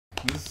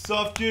This is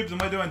Soft Tubes,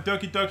 and we're doing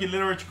Doki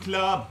Literature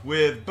Club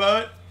with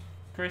Burt,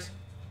 Chris,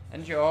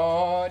 and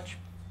George.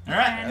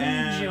 Alright,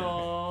 and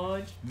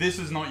George. This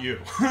is not you.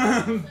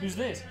 Who's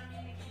this?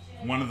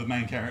 One of the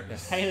main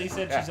characters. Haley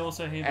said she's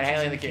also here, but And she's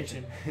Haley in in the the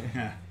kitchen.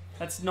 Yeah.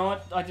 That's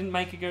not. I didn't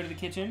make her go to the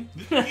kitchen.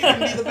 You can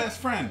be the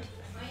best friend.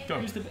 Go.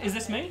 Is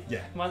this me?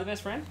 Yeah. Am I the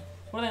best friend?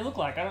 What do they look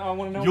like? I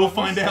want to know. You'll what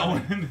find out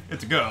when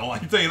it's a girl, I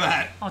can tell you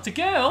that. Oh, it's a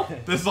girl.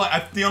 This is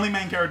like, the only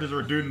main characters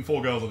are a dude and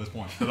 4 girls at this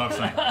point that I've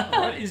seen.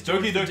 What is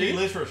George the Doki dude?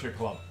 Literature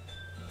Club.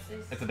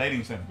 It's a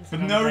dating sim. It's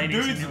But another no dating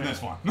dudes sim, in isn't this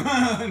it? one.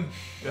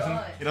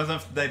 He doesn't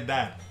have to date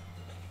dad.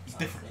 It's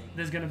different.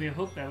 There's gonna be a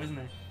hook though, isn't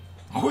there?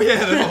 Oh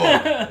yeah, there's a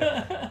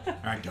hook.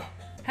 Alright, go.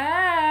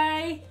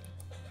 Hey.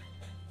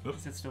 Oops.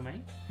 Is that still me?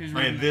 Who's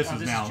Wait, reading? this oh, is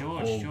this now is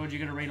George. all- George, you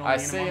gotta read all I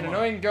the see in an one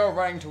annoying girl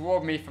running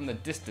toward me from the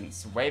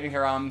distance, waving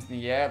her arms in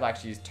the air like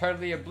she's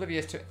totally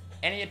oblivious to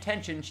any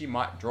attention she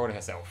might draw to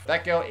herself.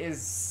 That girl is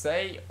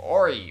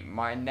Sayori,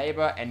 my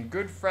neighbor and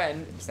good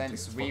friend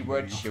since we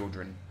were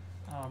children.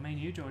 Oh, me and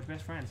you, George,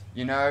 best friends.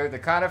 You know, the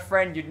kind of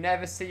friend you'd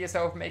never see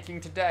yourself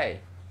making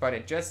today. But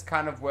it just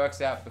kind of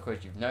works out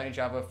because you've known each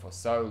other for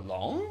so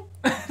long.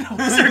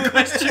 Was there a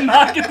question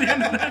mark at the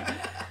end of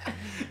that?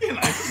 You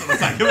know, just for the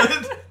sake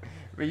of it.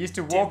 We used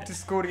to walk to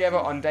school together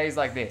on days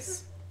like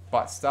this.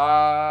 But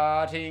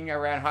starting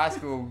around high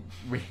school,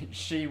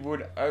 she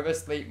would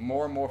oversleep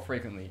more and more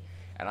frequently.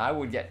 And I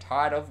would get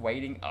tired of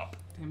waiting up.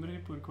 Anybody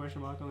put a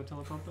question mark on the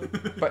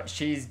teleprompter? But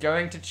she's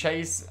going to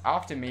chase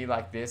after me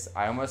like this.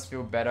 I almost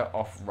feel better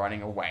off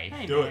running away.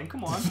 Hey Do man, it.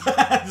 come on.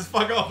 Just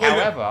fuck off. leave it.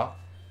 However,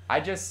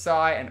 I just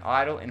sigh and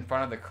idle in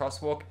front of the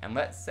crosswalk and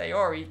let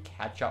Sayori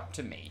catch up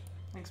to me.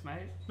 Thanks,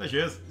 mate. There she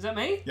is. Is that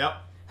me? Yep.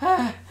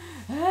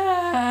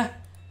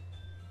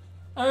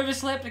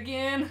 Overslept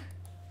again.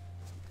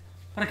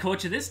 But I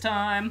caught you this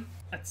time.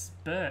 That's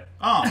Burt.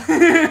 Oh.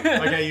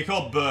 Okay, you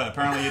called Burt.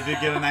 Apparently you did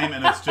get a name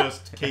and it's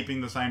just keeping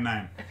the same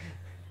name.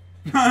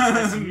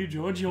 That's you,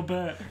 George. You're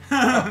Burt.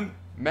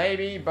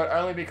 Maybe, but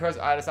only because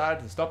I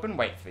decided to stop and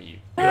wait for you.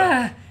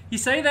 You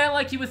say that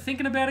like you were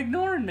thinking about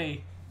ignoring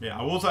me. Yeah,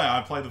 I will say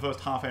I played the first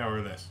half hour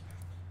of this.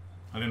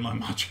 I didn't learn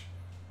much.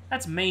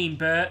 That's mean,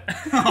 Burt.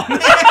 I'm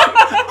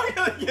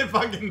gonna get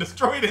fucking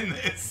destroyed in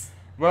this.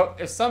 Well,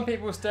 if some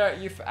people stare at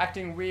you for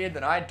acting weird,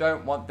 then I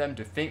don't want them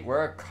to think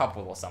we're a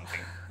couple or something.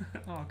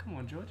 Oh, come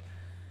on, George.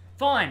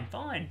 Fine,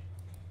 fine.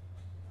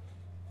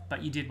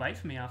 But you did wait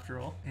for me after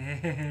all.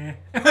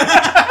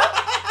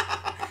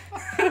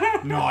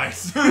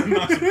 Nice. Nice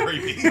and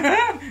creepy.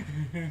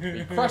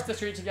 We cross the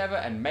street together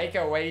and make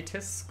our way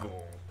to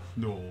school.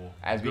 No.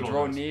 As we Good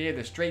draw on us. near,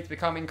 the streets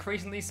become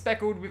increasingly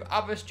speckled with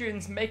other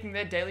students making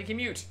their daily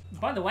commute.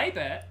 By the way,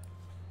 Burt,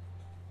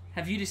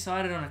 have you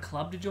decided on a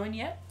club to join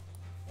yet?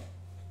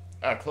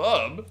 A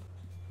club?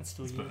 That's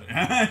still you.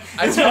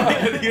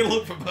 You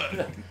look for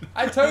Burt.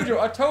 I told you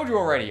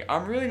already.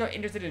 I'm really not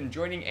interested in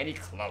joining any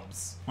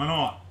clubs. Why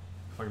not?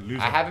 Fucking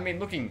loser. I haven't been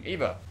looking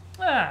either.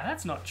 Ah,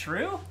 that's not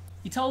true.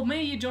 You told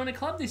me you'd join a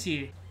club this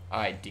year.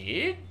 I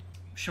did?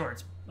 Sure,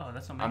 it's... Oh,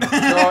 that's not me. I'm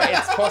sure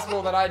it's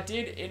possible that I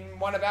did in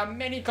one of our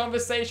many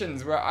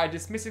conversations where I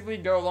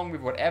dismissively go along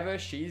with whatever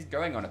she's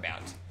going on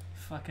about.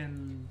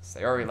 Fucking...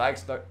 Sayori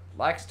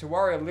likes to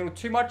worry a little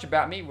too much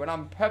about me when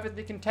I'm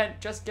perfectly content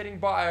just getting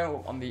by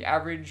on the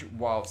average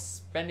while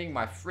spending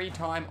my free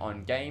time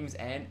on games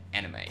and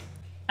anime.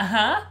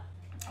 Uh-huh.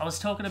 I was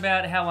talking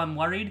about how I'm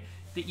worried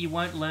that you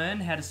won't learn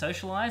how to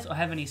socialize or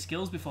have any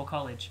skills before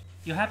college.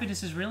 Your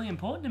happiness is really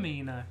important to me,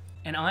 you know.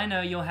 And I know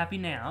you're happy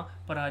now,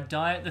 but I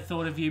die at the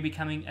thought of you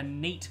becoming a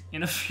NEET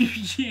in a few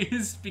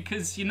years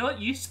because you're not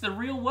used to the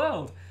real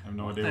world. I have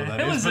no idea the what that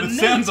hell is, is but a it NEET?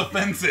 sounds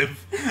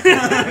offensive.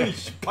 You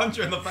should punch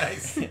her in the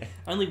face.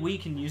 Only we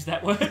can use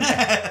that word.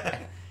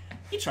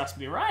 You trust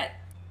me, right?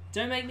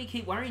 Don't make me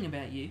keep worrying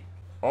about you.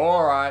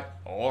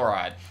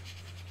 Alright.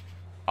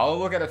 I'll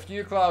look at a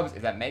few clubs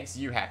if that makes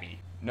you happy.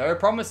 No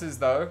promises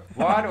though.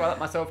 Why do I let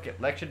myself get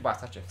lectured by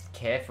such a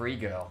carefree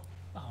girl?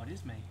 Oh, it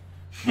is me.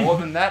 More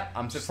than that,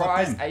 I'm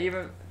surprised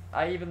Stop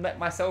I even let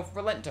myself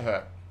relent to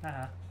her.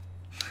 Uh-huh.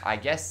 I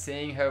guess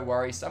seeing her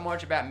worry so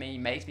much about me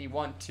makes me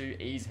want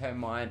to ease her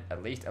mind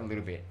at least a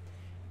little bit.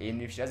 Even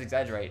if she does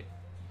exaggerate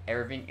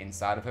everything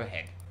inside of her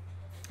head.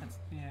 That's,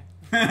 yeah.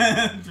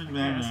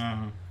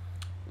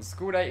 The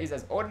school day is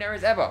as ordinary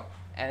as ever,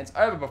 and it's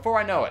over before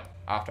I know it.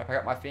 After I pack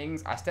up my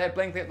things, I stare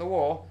blankly at the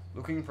wall,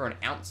 looking for an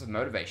ounce of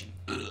motivation.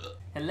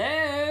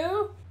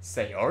 Hello?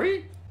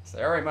 Sayori?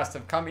 Sayori must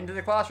have come into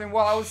the classroom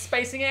while I was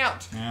spacing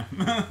out. Yeah.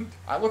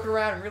 I look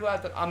around and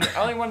realize that I'm the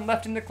only one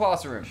left in the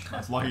classroom.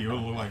 That's lucky you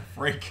look like a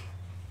freak.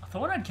 I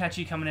thought I'd catch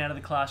you coming out of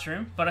the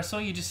classroom, but I saw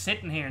you just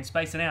sitting here and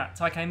spacing out,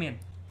 so I came in.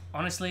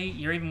 Honestly,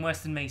 you're even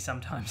worse than me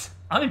sometimes.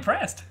 I'm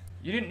impressed.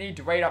 You didn't need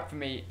to wait up for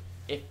me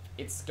if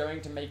it's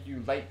going to make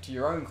you late to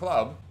your own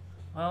club.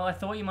 Well, I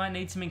thought you might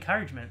need some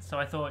encouragement, so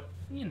I thought,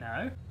 you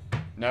know,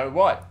 No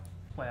what?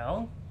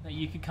 well, that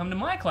you could come to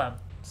my club.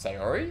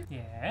 Sayori?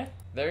 Yeah.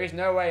 There is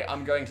no way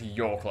I'm going to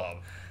your club.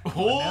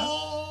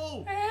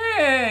 Oh!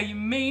 you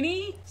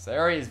meanie.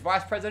 Sayori is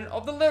vice president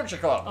of the literature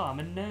club. Oh, I'm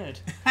a nerd.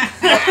 Not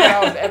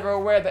that I was ever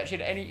aware that she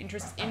had any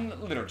interest in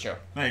literature.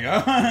 There you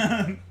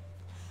go.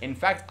 In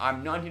fact,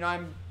 I'm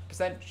 99%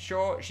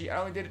 sure she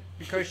only did it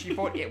because she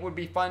thought it would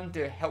be fun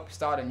to help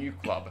start a new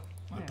club.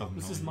 Yeah,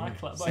 this is my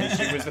club.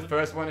 She was the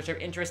first one to show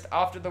interest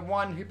after the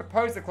one who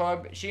proposed the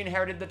club. She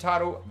inherited the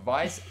title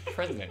vice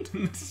president.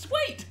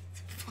 Sweet.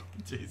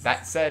 Jesus.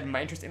 That said,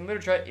 my interest in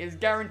literature is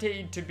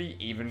guaranteed to be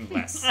even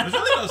less. It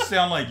really does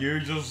sound like you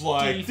just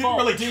like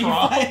Default, didn't really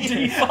try.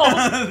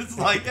 default. It's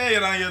like, yeah, you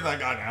know, you're that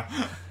guy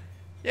now.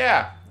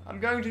 Yeah, I'm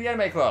going to the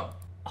anime club.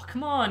 Oh,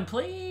 come on,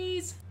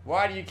 please.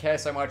 Why do you care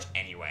so much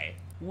anyway?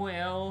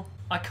 Well,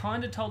 I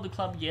kind of told the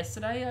club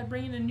yesterday I'd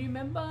bring in a new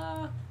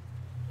member.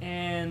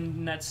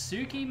 And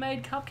Natsuki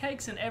made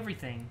cupcakes and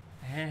everything.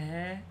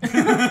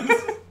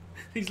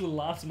 These little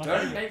laughs are my Don't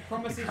favorite. make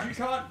promises you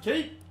can't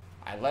keep.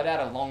 I let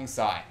out a long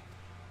sigh.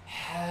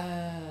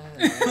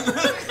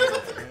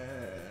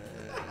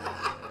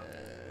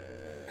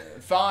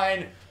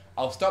 Fine,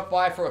 I'll stop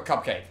by for a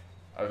cupcake.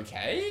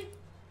 Okay?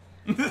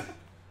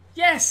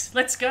 Yes,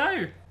 let's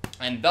go.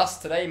 And thus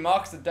today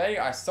marks the day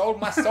I sold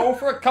my soul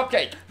for a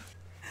cupcake.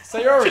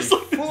 Sayori,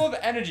 full of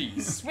energy,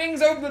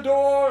 swings open the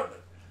door,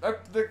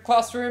 the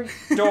classroom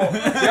door.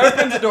 She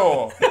opens the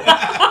door.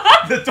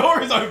 The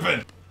door is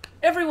open.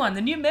 Everyone,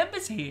 the new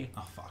member's here.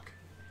 Oh fuck.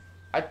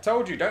 I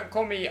told you, don't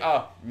call me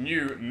a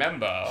new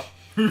member.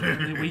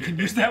 We can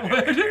use that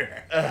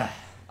word.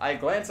 I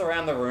glance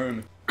around the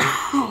room.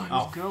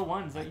 Oh, girl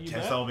one, is that you? Guess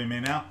Bert? that'll be me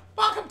now.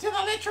 Welcome to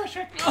the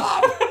literature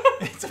club.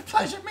 It's a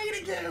pleasure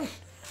meeting you.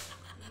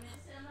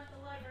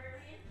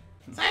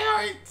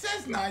 Sayori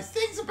says nice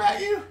things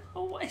about you.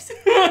 Always.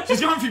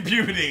 She's going through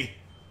puberty.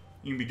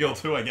 You can be girl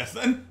too, I guess,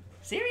 then.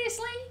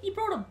 Seriously? You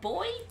brought a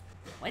boy?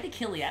 Way to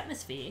kill the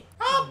atmosphere.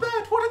 Oh,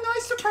 Bert, what a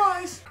nice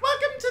surprise.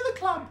 Welcome to the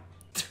club.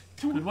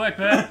 Good work,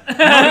 Bert.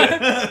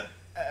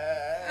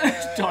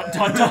 Dot,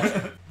 dot,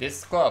 dot.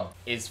 This club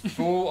is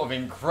full of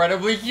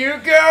incredibly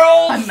cute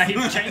girls. I may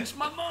have changed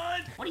my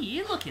mind. What are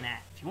you looking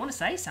at? If you want to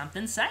say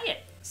something, say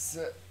it.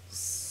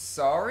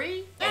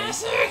 Sorry? Yeah,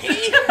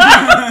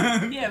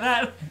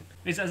 that.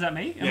 Is that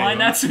me? Am I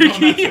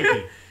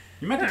Natsuki?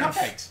 You made the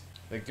cupcakes.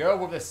 The girl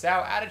with the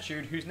sour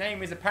attitude, whose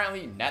name is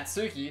apparently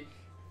Natsuki,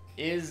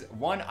 is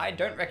one I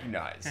don't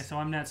recognize. Okay, so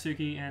I'm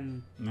Natsuki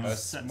and Her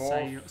small,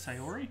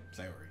 Sayori?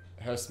 Sayori.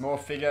 her small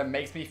figure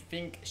makes me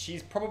think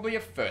she's probably a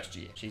first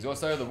year. She's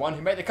also the one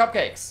who made the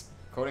cupcakes,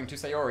 according to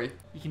Sayori.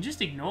 You can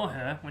just ignore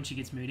her when she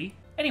gets moody.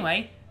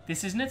 Anyway,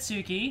 this is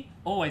Natsuki,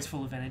 always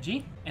full of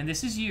energy, and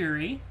this is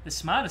Yuri, the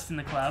smartest in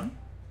the club.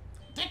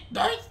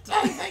 Don't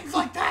say things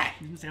like that.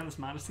 You sound the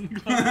smartest in the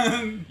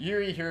club.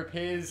 Yuri, who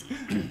appears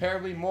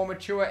comparably more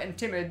mature and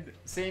timid,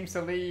 seems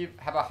to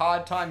have a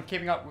hard time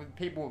keeping up with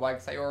people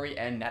like Sayori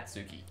and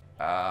Natsuki.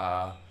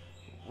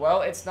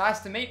 Well, it's nice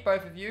to meet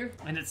both of you.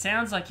 And it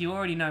sounds like you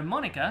already know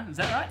Monica, is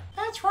that right?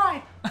 That's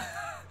right.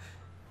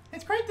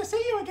 It's great to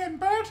see you again,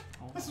 Bert.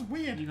 This is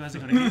weird. You guys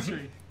have got a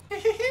history.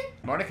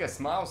 Monica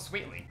smiles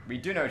sweetly. We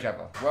do know each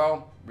other.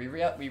 Well, we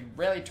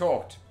rarely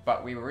talked,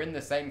 but we were in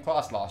the same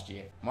class last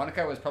year.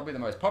 Monica was probably the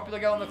most popular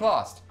girl in the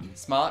class.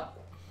 Smart,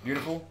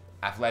 beautiful,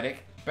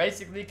 athletic,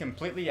 basically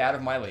completely out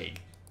of my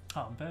league.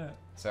 Oh, Bert.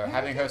 So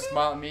having her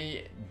smile at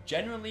me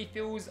generally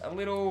feels a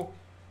little...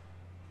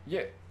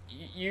 Yeah,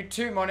 you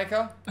too,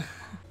 Monica.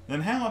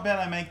 Then how about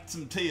I make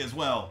some tea as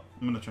well?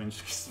 I'm gonna change.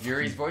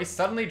 Yuri's voice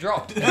suddenly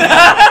dropped.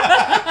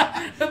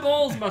 The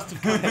balls must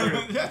have come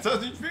through. Yeah, so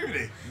it's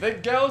puberty. The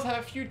girls have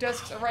a few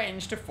desks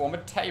arranged to form a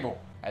table.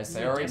 As Is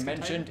it a Sayori desk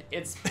mentioned,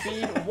 it's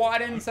been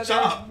widened so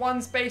Shut there's up.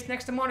 one space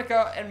next to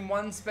Monica and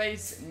one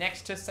space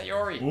next to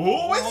Sayori.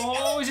 Oh, where's he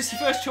Oh, is this your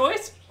first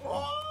choice?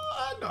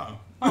 Oh, no.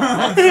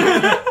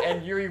 Natsuki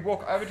and Yuri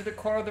walk over to the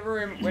corner of the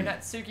room where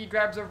Natsuki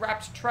grabs a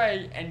wrapped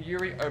tray and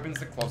Yuri opens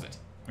the closet.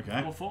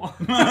 Okay. What for?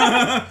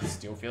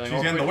 Still feeling She's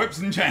in the awkward. whips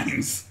and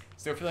chains.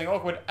 Still feeling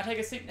awkward. I take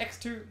a seat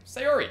next to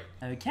Sayori.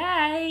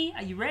 Okay,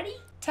 are you ready?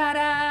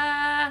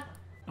 Ta-da!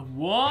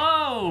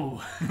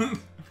 Whoa!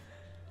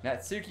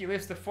 Natsuki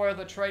lifts the foil of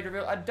the tray to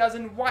reveal a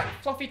dozen white,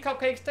 fluffy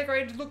cupcakes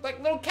decorated to look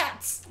like little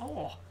cats.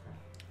 Oh,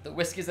 The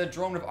whiskers are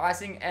drawn with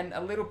icing and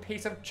a little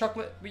piece of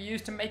chocolate we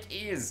use to make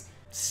ears.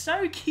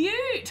 so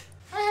cute!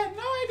 I had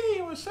no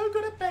idea you were so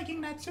good at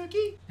baking,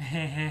 Natsuki.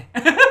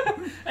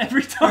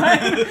 Every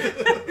time.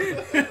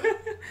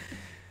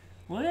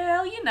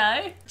 Well, you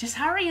know, just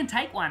hurry and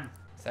take one.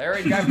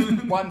 Sayori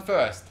grabs one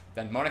first,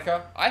 then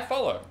Monica, I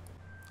follow.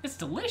 It's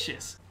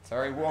delicious.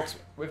 Sayori walks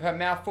with her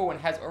mouth full and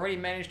has already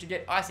managed to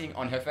get icing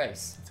on her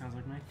face. That sounds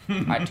like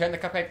me. I turn the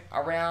cupcake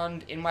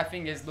around in my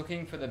fingers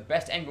looking for the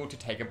best angle to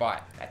take a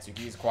bite.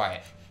 Natsuki is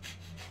quiet.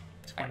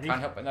 I Waiting.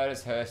 can't help but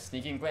notice her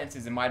sneaking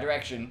glances in my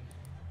direction.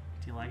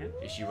 Do you like it?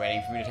 Is she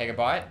waiting for me to take a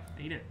bite?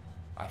 Eat it.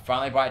 I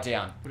finally bite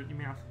down. Put it in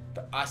your mouth.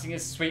 The icing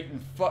is sweet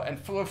and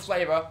full of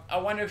flavor. I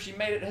wonder if she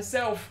made it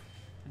herself.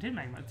 I did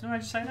make one. Didn't I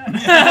just say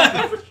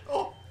that?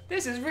 Oh,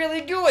 This is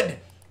really good.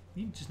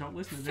 You just not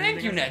listening.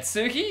 Thank you,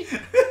 Natsuki.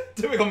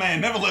 typical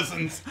man, never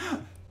listens.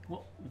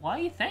 Well, why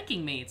are you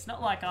thanking me? It's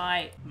not like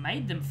I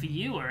made them for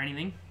you or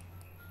anything.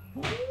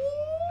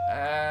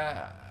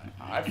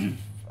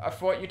 I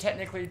thought you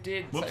technically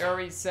did, Whoops.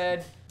 Sayori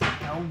said.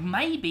 Oh,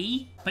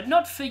 maybe, but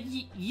not for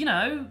you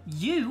know,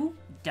 you,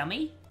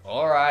 dummy.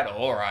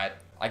 Alright.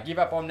 I give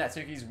up on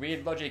Natsuki's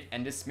weird logic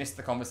and dismiss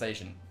the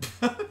conversation.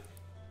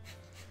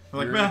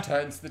 Like, Yuri meh.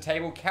 returns to the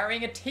table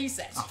carrying a tea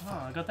set.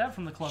 Oh, I got that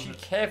from the She closet.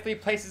 carefully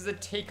places a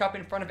teacup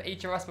in front of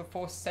each of us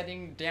before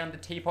setting down the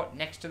teapot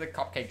next to the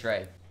cupcake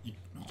tray. You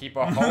keep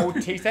a whole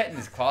tea set in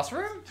this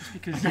classroom?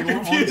 Because I'm you're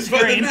on confused by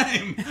the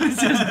screen.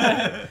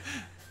 name.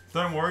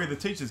 Don't worry, the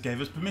teachers gave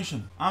us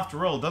permission.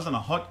 After all, doesn't a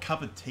hot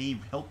cup of tea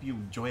help you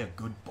enjoy a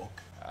good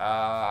book?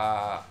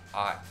 I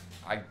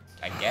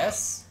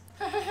guess?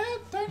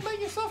 Don't let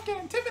yourself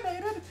get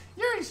intimidated.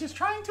 Yuri's just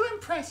trying to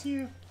impress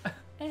you.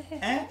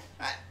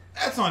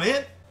 That's not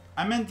it.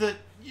 I meant that,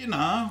 you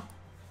know.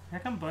 How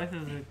come both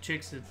of the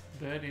chicks at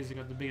Birdies have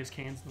got the biggest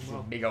cans in the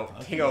world? Big old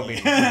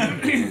big.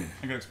 I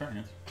got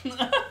experience.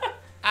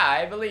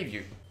 I believe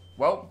you.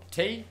 Well,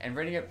 tea and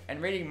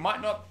reading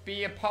might not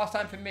be a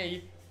pastime for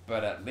me,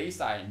 but at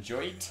least I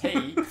enjoy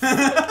tea.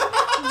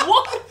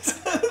 What?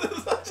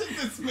 Such a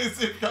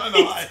dismissive kind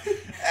of eye.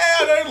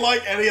 I don't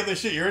like any of the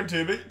shit you're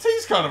into, but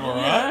tea's kind of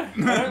alright.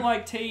 I don't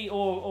like tea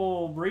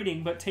or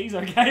reading, but tea's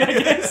okay, I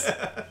guess.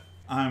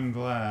 I'm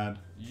glad.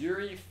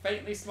 Yuri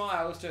faintly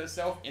smiles to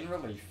herself in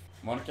relief.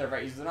 Monica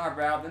raises an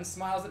eyebrow, then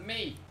smiles at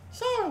me.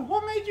 So,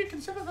 what made you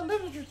consider the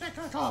literature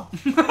sector club?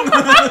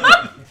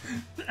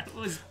 That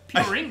was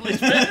pure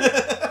English, man.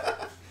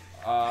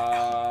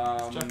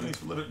 Japanese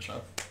for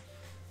literature.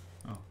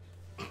 Oh.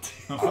 I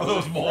I thought there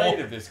was was more. afraid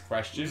of this Just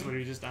question.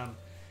 literally just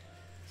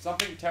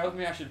Something tells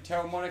me I should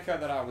tell Monica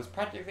that I was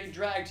practically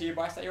dragged here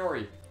by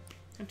Sayori.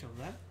 don't tell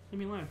her that. Leave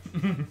me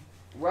alone.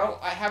 Well,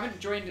 I haven't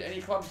joined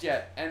any clubs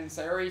yet, and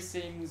Sayori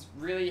seems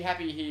really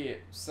happy here,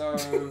 so...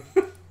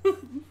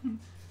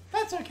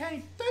 That's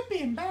okay. Don't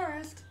be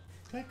embarrassed.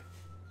 Click.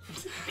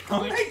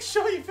 I'll make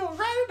sure you feel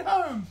right at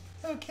home.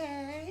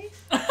 Okay.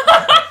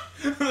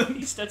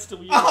 That's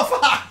still you. Oh,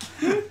 fuck!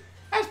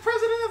 As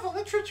president of the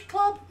literature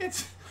club,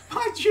 it's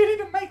my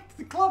duty to make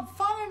the club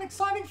fun and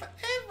exciting for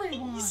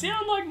everyone. You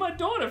sound like my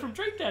daughter from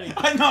Drink Daddy.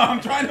 I know, I'm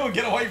trying to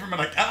get away from it,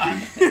 I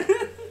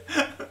can't.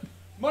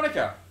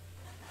 Monica,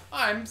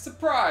 I'm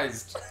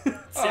surprised.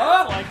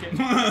 Sounds like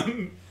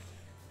it.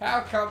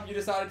 How come you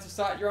decided to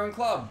start your own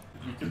club?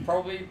 You could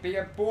probably be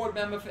a board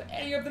member for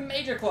any of the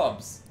major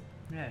clubs.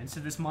 Yeah, instead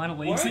of this minor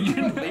leagues Weren't that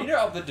you you're a leader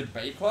of the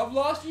debate club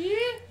last year?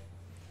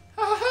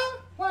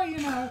 Well, you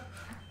know.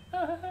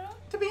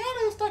 To be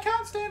honest, I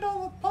can't stand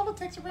all the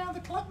politics around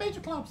the major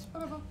clubs.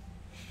 Whatever.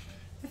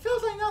 It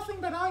feels like nothing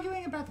but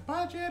arguing about the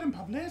budget and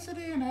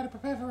publicity and how to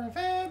prepare for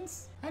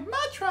events. I'd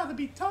much rather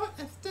be taught.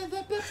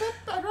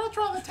 I'd much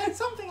rather take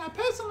something I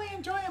personally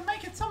enjoy and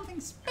make it something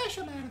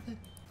special out of it.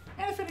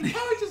 And if it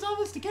encourages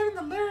others to get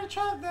into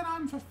literature, then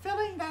I'm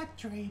fulfilling that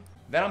dream.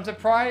 Then I'm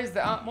surprised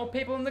there aren't more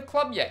people in the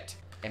club yet.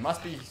 It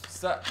must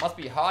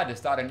be hard to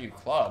start a new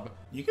club.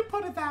 You could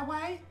put it that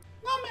way.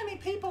 Not many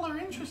people are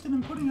interested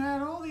in putting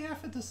out all the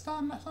effort to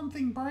start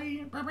something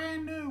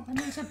brand new. I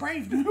know it's a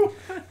brave new.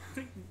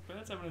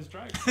 That's having a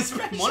stroke.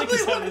 Especially Monica's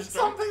when having a it's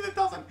stroke. something that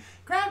doesn't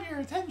grab your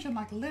attention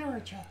like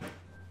literature.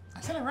 I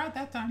said it right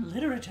that time.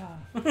 Literature.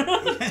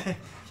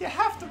 You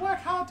have to work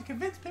hard to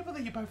convince people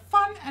that you're both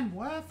fun and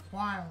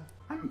worthwhile.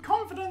 I'm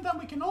confident that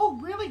we can all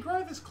really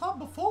grow this club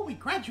before we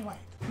graduate.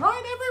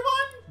 Right,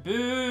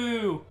 everyone?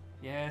 Boo.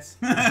 Yes.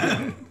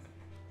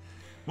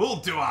 We'll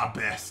do our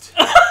best.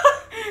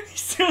 He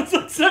sounds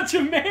like such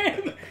a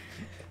man.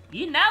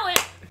 You know it.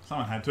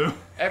 Someone had to.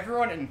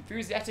 Everyone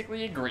enthusiastically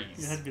You had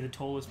agrees. to be the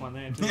tallest one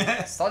there. Too.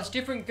 Such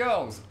different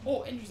girls,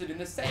 all interested in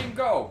the same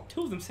goal.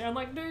 Two of them sound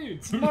like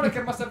dudes.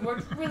 Monica must have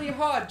worked really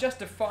hard just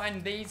to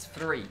find these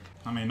three.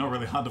 I mean, not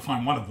really hard to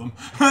find one of them.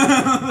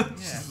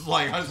 It's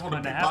like, I just want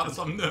to Kinda be part happened. of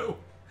something new.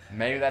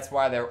 Maybe that's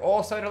why they're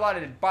all so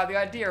delighted by the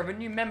idea of a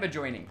new member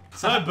joining.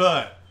 So,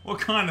 Bert, what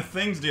kind of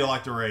things do you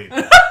like to read?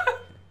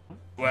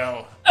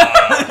 Well,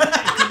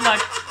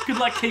 Good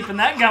luck keeping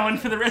that going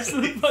for the rest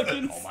of the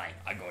fucking. oh my,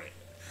 I got it.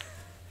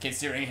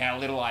 Considering how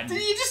little I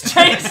Did you just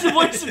change the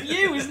voice of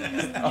you? Isn't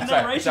the Oh,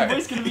 sorry, narration sorry.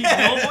 voice going to be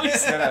your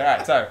voice? No,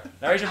 alright, so,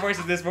 narration voice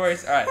is this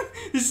voice. Alright,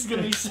 This is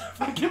going to be so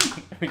fucking.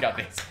 we got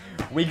this.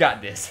 We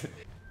got this.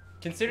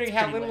 Considering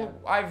how pretty little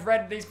loud. I've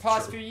read these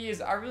past few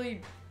years,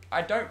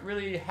 I don't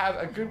really have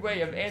a good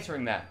way of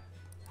answering that.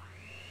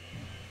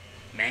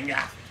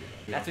 Manga.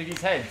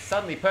 Natsuki's head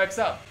suddenly perks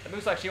up. It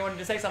looks like she wanted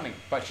to say something,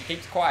 but she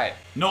keeps quiet.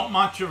 Not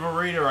much of a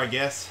reader, I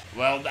guess.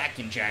 Well, that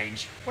can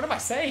change. What am I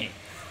saying?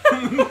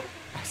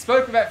 I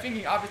spoke about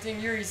thinking after seeing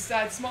Yuri's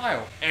sad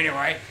smile.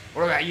 Anyway,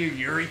 what about you,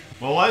 Yuri?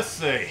 Well, let's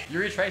see.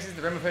 Yuri traces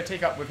the rim of her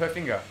teacup with her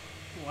finger.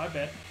 Oh, I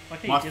bet. Why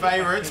can't My you do that?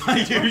 favourites are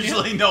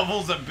usually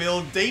novels that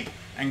build deep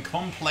and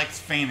complex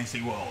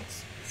fantasy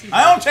worlds.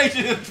 I don't change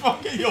it, it's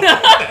fucking your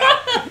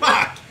fault.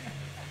 Fuck!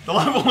 The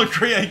level of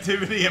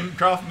creativity and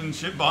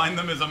craftsmanship behind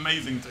them is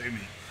amazing to me.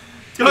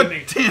 God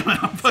me. damn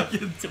it, I'm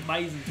fucking... It's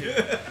amazing. Too.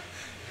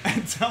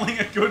 And telling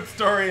a good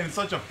story in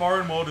such a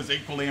foreign world is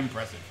equally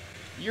impressive.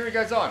 Yuri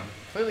goes on,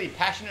 clearly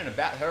passionate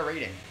about her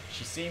reading.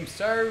 She seemed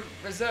so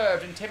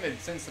reserved and timid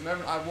since the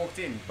moment I walked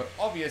in, but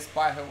obvious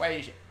by her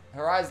way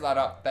her eyes light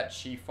up that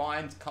she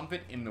finds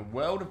comfort in the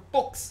world of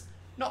books,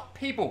 not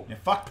people. Yeah,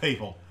 fuck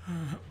people.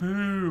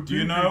 Do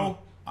you know?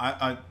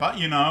 But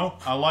you know,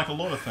 I like a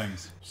lot of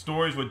things.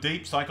 Stories with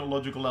deep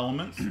psychological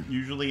elements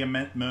usually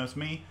immerse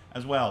me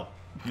as well.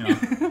 You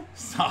know,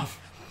 stuff.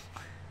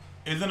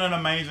 Isn't it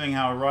amazing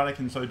how a writer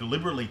can so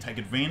deliberately take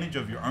advantage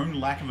of your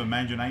own lack of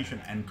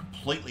imagination and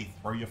completely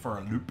throw you for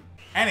a loop?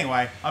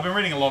 Anyway, I've been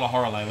reading a lot of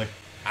horror lately.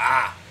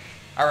 Ah,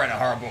 I read a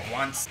horror book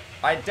once.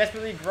 I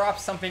desperately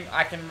grasp something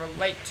I can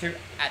relate to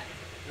at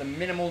the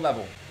minimal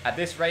level. At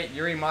this rate,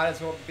 Yuri might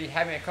as well be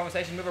having a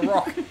conversation with a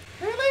rock.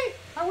 Really?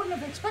 I wouldn't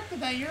have expected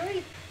that,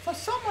 Yuri. For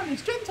someone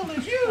as gentle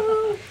as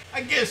you.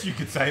 I guess you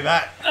could say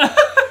that.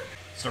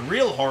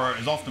 Surreal horror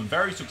is often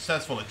very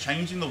successful at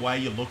changing the way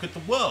you look at the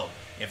world,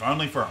 if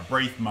only for a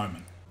brief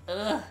moment.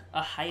 Ugh,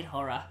 I hate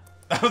horror.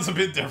 That was a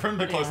bit different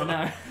because Yeah,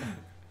 I know.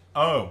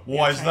 Oh,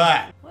 why is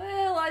that?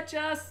 Well, I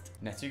just...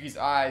 Natsuki's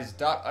eyes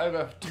dart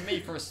over to me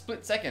for a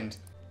split second.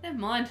 Never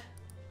mind.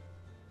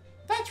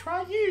 That's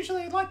right, you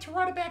usually like to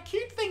write about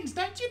cute things,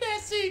 don't you,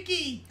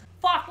 Natsuki?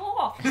 Fuck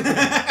off!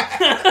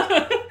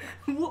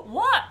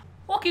 What?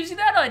 What gives you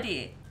that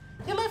idea?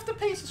 You left a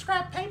piece of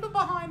scrap paper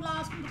behind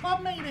last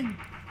club meeting.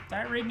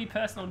 Don't read me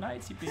personal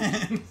notes, you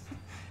bitch.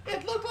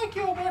 It looked like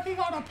you were working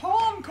on a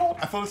poem called...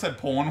 I thought it said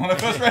porn when I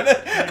first read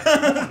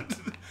it.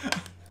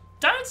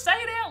 Don't say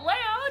it out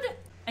loud!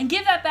 And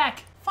give that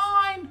back!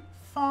 Fine,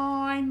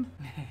 fine.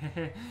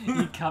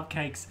 Your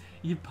cupcakes,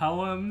 your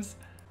poems.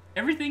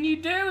 Everything you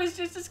do is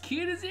just as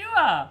cute as you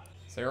are.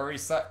 Sayori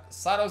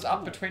sidles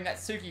up between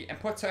Natsuki and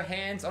puts her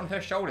hands on her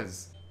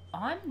shoulders.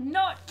 I'm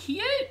not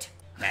cute!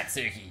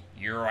 Natsuki,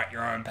 you write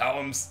your own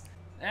poems?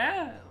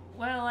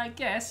 Well, I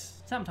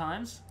guess.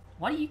 Sometimes.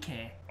 Why do you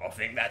care? I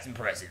think that's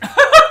impressive.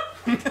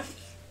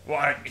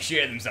 Why don't you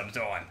share them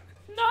sometime?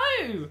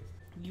 No!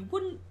 You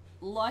wouldn't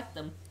like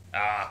them.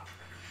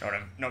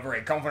 Not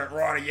very confident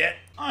writer yet.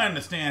 I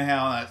understand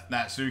how that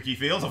Natsuki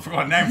feels. I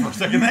forgot her name for a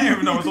second there,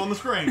 even though it was on the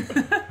screen.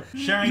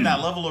 Sharing that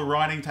level of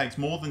writing takes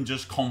more than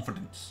just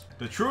confidence.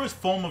 The truest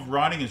form of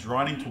writing is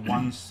writing to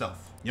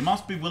oneself. You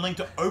must be willing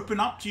to open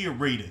up to your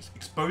readers,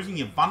 exposing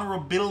your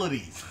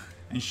vulnerabilities,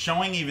 and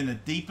showing even the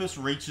deepest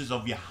reaches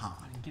of your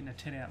heart. Getting a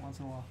tit out once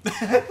in a while.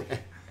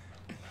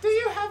 Do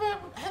you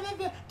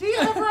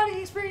have writing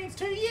experience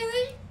too,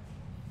 Yuri?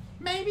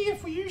 Maybe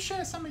if you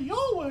share some of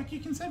your work, you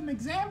can set an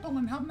example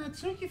and help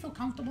Natsuki feel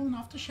comfortable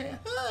enough to share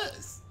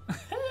hers.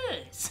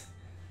 Hers?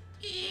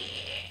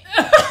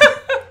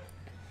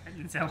 That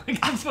didn't sound like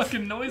a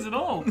fucking noise at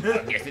all. I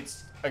guess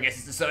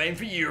it's the same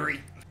for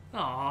Yuri.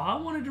 Aw, I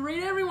wanted to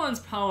read everyone's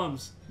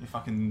poems. You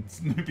fucking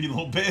snoopy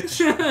little bitch.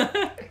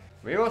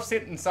 We all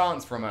sit in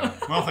silence for a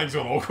moment. Well, things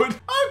got awkward.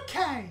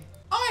 Okay,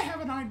 I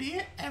have an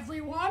idea,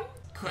 everyone.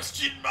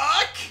 Question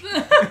mark?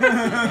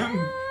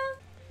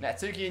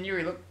 Natsuki and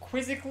Yuri look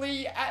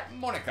quizzically at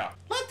Monica.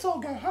 Let's all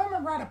go home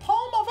and write a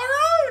poem of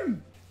our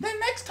own. Then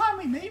next time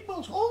we meet,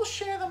 we'll all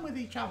share them with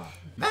each other.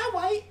 That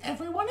way,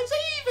 everyone is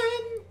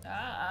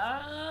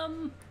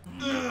even.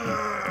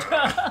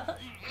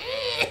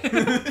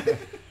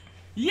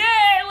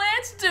 Yeah,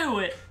 let's do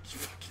it.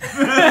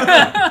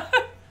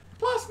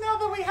 Plus, now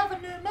that we have a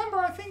new member,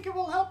 I think it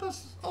will help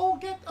us all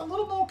get a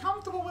little more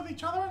comfortable with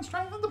each other and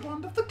strengthen the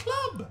bond of the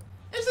club.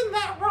 Isn't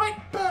that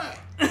right, Burt?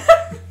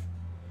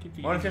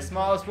 Monica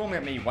smiles warmly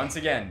at me once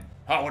again.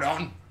 Hold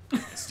on.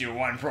 Still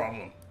one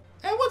problem.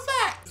 And what's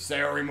that?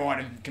 Sayori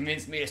might have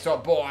convinced me to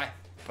stop by,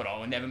 but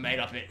I never made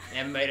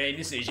any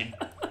decision.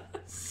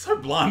 So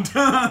blunt.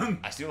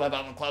 I still have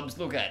other clubs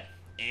to look at.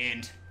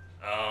 And,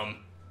 I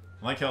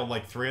like how,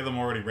 like, 3 of them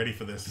are already ready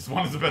for this. This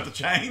one is about to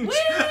change.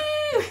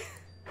 Woo!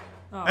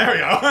 Oh. There we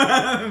go.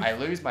 I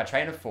lose my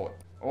train of thought.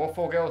 All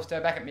 4 girls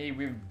stare back at me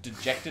with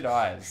dejected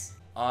eyes.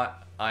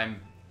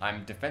 I'm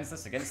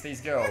defenseless against these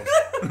girls.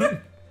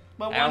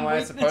 How am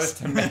I supposed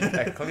to make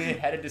a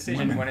clear-headed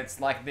decision when it's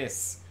like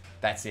this?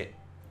 That's it.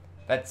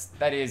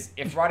 That is,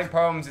 if writing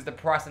poems is the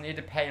price I need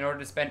to pay in order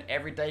to spend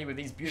every day with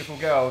these beautiful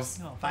girls.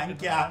 Oh,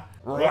 Thank ya.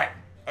 Right.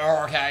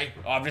 Okay,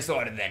 I've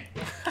decided then.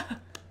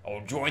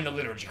 I'll join the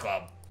literature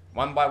club.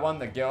 One by one,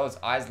 the girls'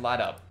 eyes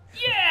light up.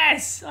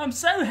 Yes! I'm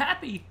so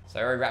happy.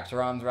 Sayori wraps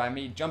her arms around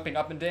me, jumping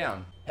up and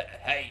down.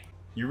 Hey.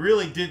 You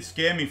really did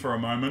scare me for a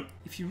moment.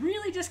 If you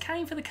really just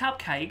came for the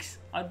cupcakes,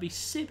 I'd be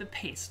super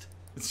pissed.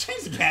 It's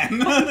changed again.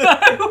 No,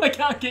 I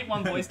can't keep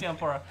one voice down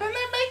for her. And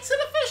that makes it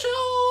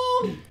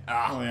official.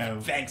 Oh, yeah.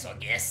 Thanks, I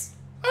guess.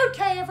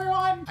 Okay,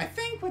 everyone. I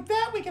think with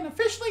that, we can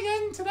officially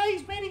end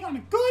today's meeting on a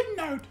good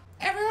note.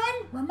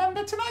 Everyone,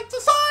 remember tonight's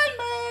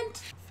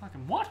assignment.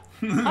 Fucking what?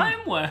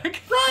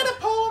 Homework? Write a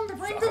poem to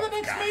bring to the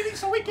next meeting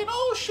so we can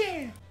all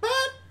share. But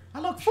I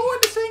look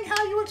forward to seeing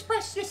how you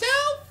express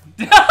yourself.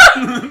 Get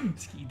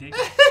your dick.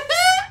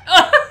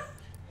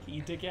 Get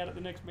your dick out at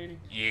the next meeting.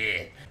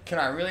 Yeah. Can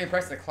I really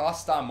impress the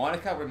class star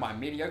Monica with my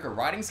mediocre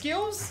writing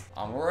skills?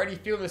 I already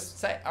feel the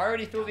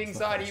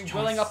anxiety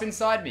welling up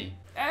inside me.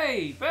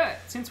 Hey, Bert,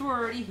 since we're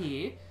already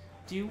here,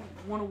 do you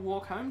want to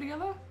walk home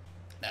together?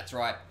 That's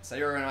right.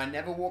 Sayori and I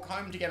never walk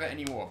home together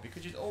anymore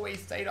because she's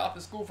always stayed after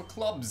school for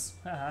clubs.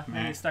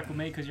 And you're stuck with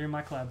me because you're in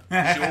my club.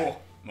 Sure,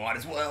 might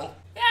as well.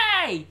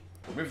 Yay!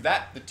 With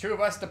that, the two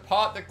of us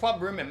depart the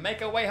club room and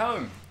make our way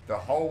home. The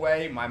whole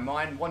way, my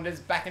mind wanders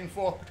back and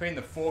forth between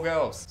the four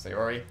girls.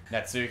 Sayori,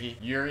 Natsuki,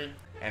 Yuri,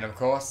 and of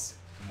course,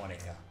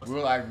 Monica.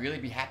 Will I really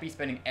be happy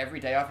spending every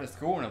day after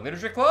school in a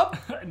literature club?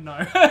 No.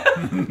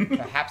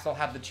 Perhaps I'll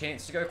have the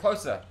chance to go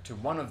closer to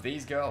one of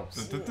these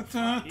girls. Here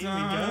we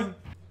go.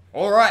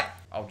 Alright,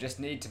 I'll just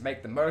need to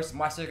make the most of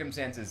my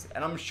circumstances,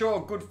 and I'm sure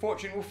good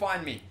fortune will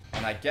find me.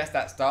 And I guess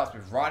that starts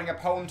with writing a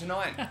poem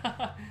tonight.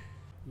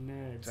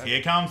 Nerds.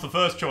 Here comes the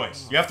first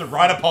choice. You have to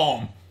write a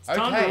poem. It's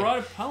time to write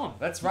a poem.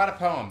 Let's write a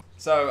poem.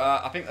 So,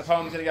 I think the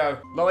poem's gonna go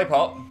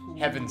Lollipop,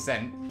 Heaven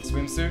Sent,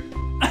 Swimsuit,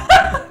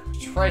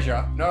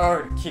 Treasure,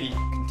 no, kitty,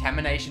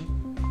 Contamination.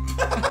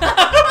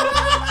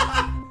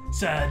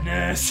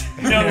 Sadness.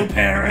 No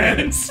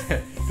parents.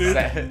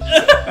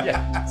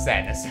 Yeah,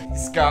 sadness.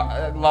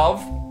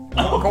 Love,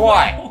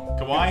 Kawaii.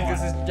 Kawaii?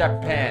 This is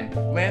Japan.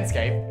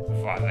 Landscape,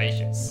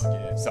 vivacious.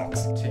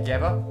 Socks,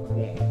 together,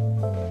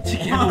 warm.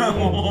 Together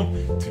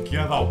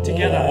warm.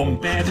 Together warm.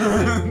 Bed.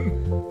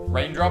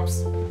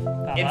 Raindrops,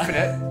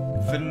 infinite,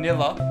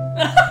 vanilla,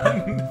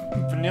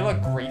 vanilla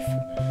grief.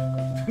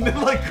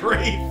 Vanilla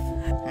grief.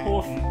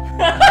 Poof.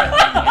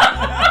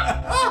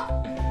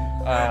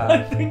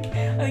 I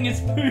think it's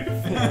poof.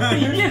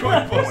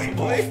 Quite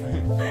possibly.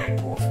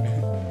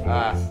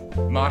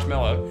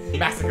 Marshmallow,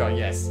 massacre,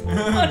 yes.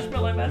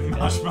 Marshmallow Massacre.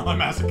 Marshmallow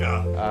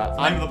Massacre.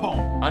 Name of the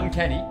poem.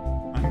 Uncanny.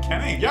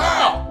 Uncanny.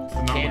 Yeah! It's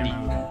the Candy.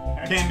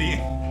 Candy.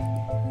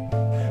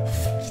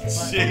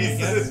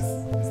 Jesus.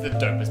 It's the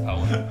dopest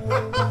poem.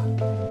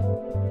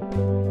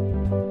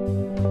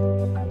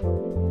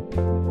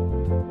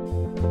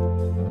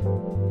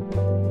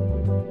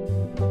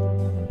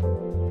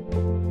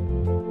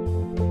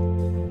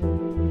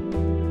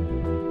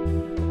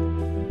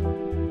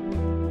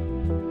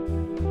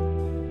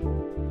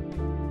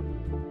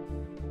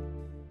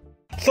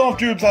 Soft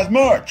Tubes has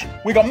merch.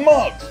 We got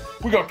mugs.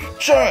 We got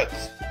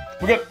shirts.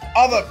 We got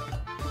other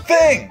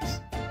things.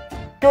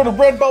 Go to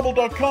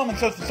redbubble.com and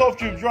search for Soft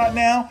Tubes right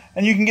now,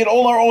 and you can get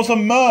all our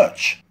awesome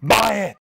merch. Buy it.